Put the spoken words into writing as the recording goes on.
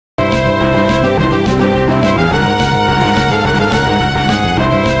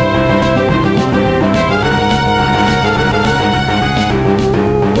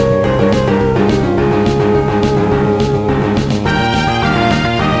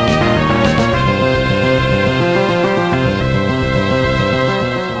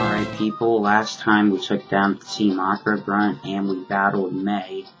last time we took down Team Aqua Grunt and we battled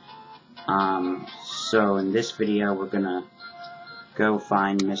May. So in this video we're gonna go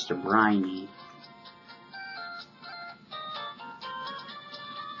find Mr. Briny.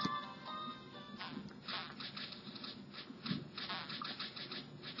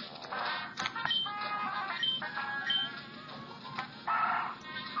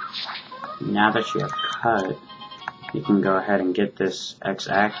 Now that you have cut, you can go ahead and get this X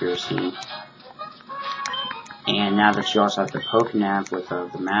accuracy. And now that you also have the Pokenav with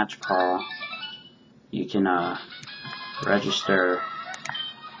the match call, you can register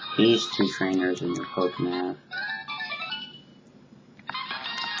these two trainers in your Pokenav.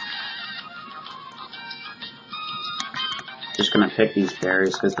 Just gonna pick these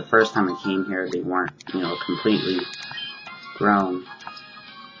berries because the first time I came here they weren't, completely grown.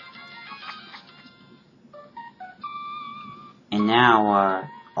 And now,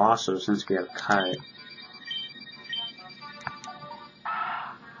 also since we have cut,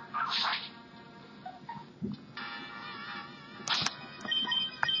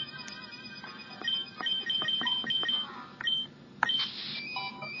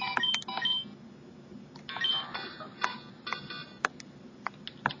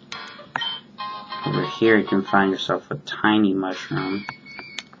 over here you can find yourself a tiny mushroom.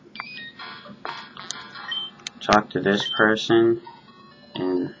 Talk to this person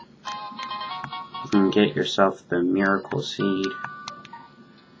and you can get yourself the Miracle Seed,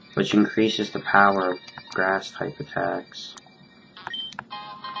 which increases the power of grass type attacks.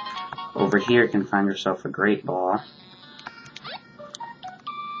 Over here you can find yourself a Great Ball.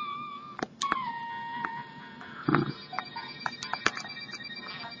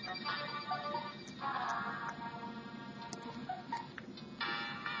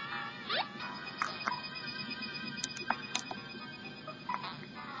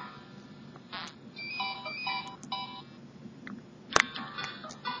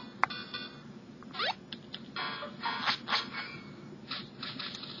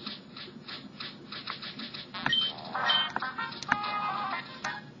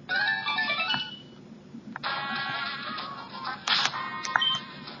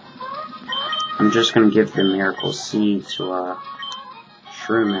 I'm just gonna give the Miracle Seed to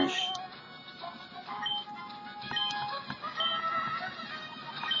Shroomish.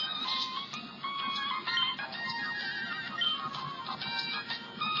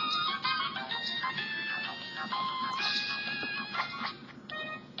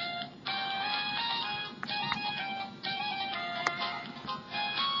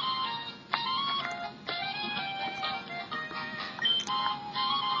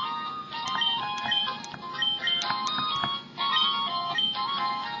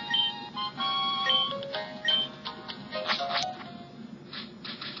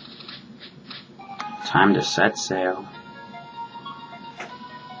 Time to set sail.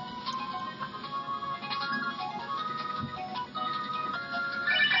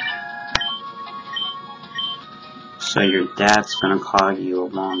 So your dad's gonna call you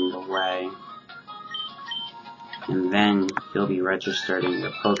along the way, and then you'll be registered in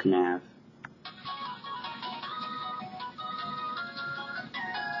your Pokenav.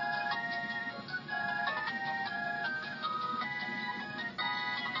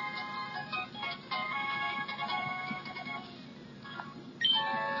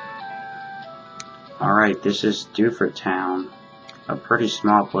 Alright, this is Dewford Town. A pretty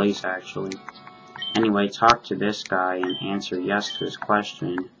small place, actually. Anyway, talk to this guy and answer yes to his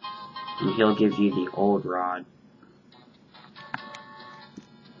question, and he'll give you the old rod.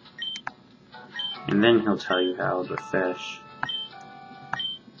 And then he'll tell you how to fish.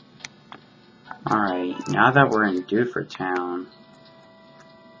 Alright, now that we're in Dewford Town.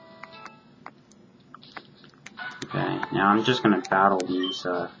 Okay, now I'm just gonna battle these,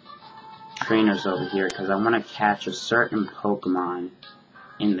 trainers over here because I want to catch a certain Pokemon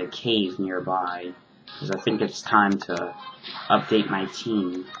in the cave nearby because I think it's time to update my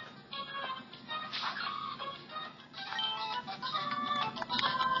team.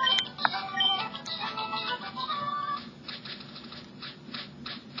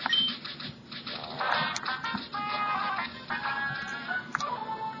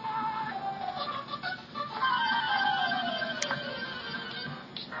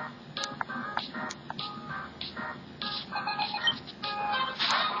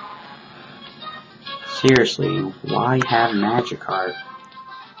 Seriously, why have Magikarp?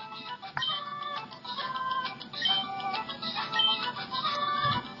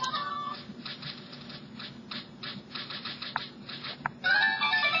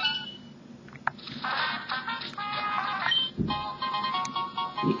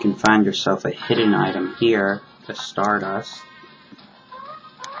 can find yourself a hidden item here, the Stardust.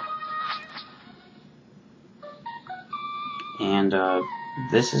 And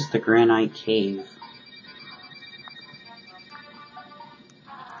this is the Granite Cave.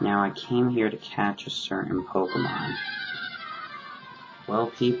 Now I came here to catch a certain Pokemon. Well,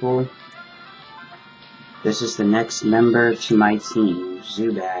 people, this is the next member to my team,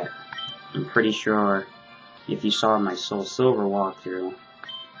 Zubat. I'm pretty sure if you saw my Soul Silver walkthrough,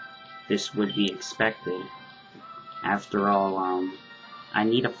 this would be expected. After all, I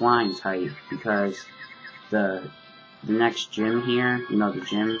need a flying type because the next gym here, you know, the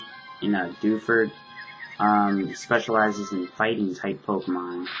gym in Dewford, specializes in fighting type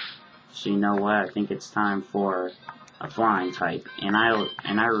Pokemon. So you know what? I think it's time for a flying type, and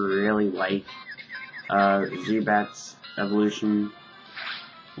I really like Zubat's evolution.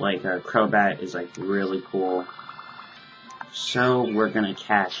 Like Crobat is like really cool. So we're gonna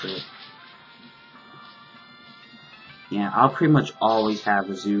catch it. Yeah, I'll pretty much always have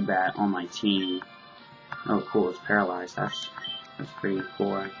a Zubat on my team. Oh, cool! It's paralyzed. That's pretty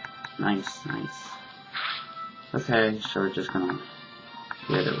cool. Nice. Okay, so we're just gonna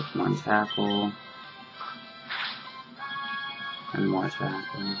hit it with one tackle. And more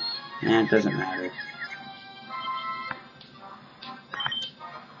tackle. It doesn't matter.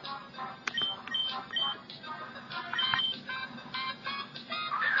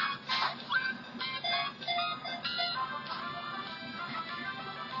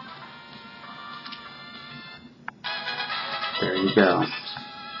 There you go.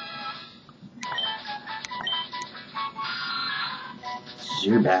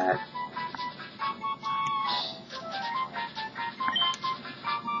 Zubat.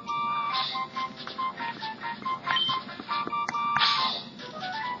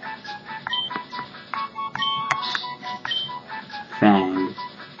 Fang.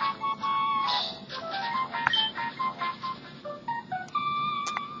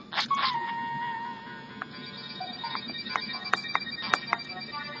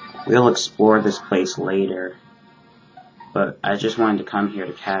 We'll explore this place later, but I just wanted to come here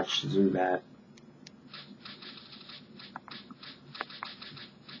to catch Zubat.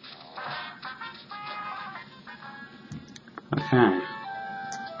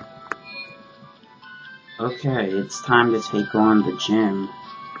 Okay, it's time to take on the gym.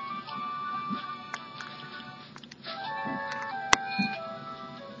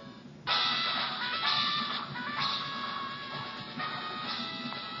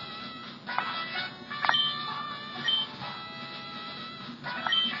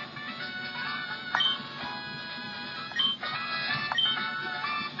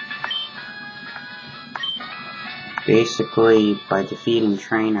 Basically, by defeating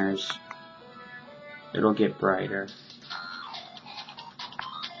trainers, it'll get brighter.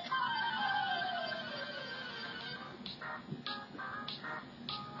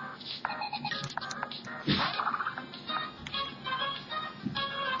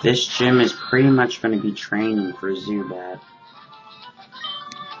 This gym is pretty much going to be training for Zubat.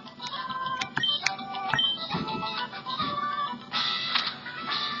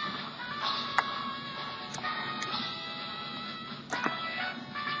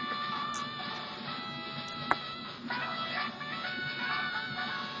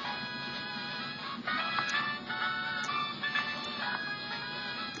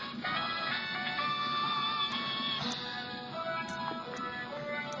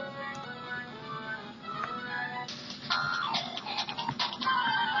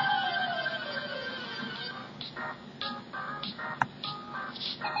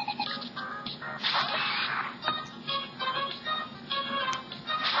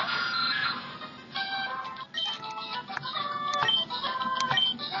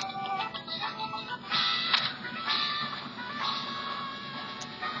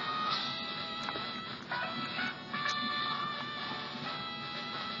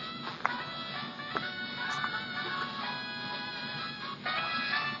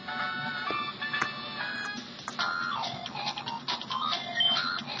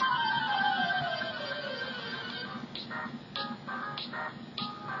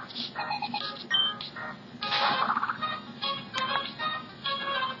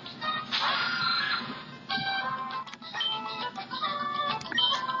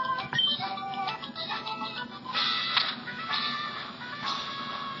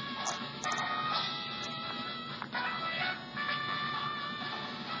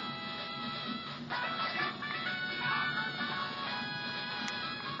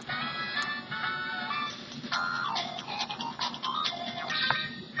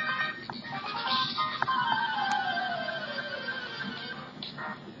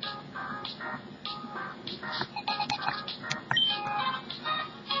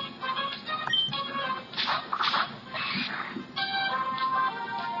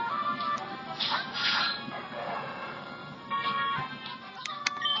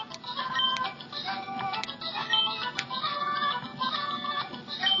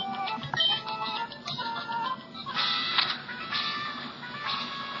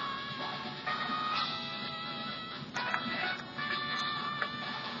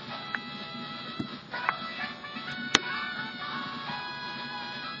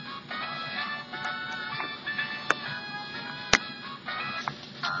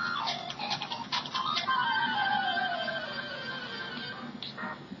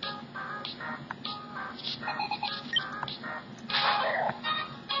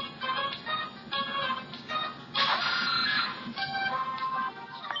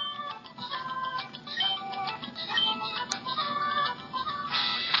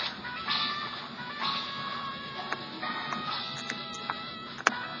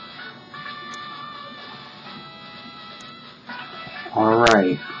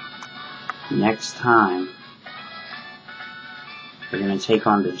 Alright, next time, we're going to take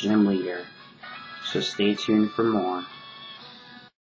on the gym leader, so stay tuned for more.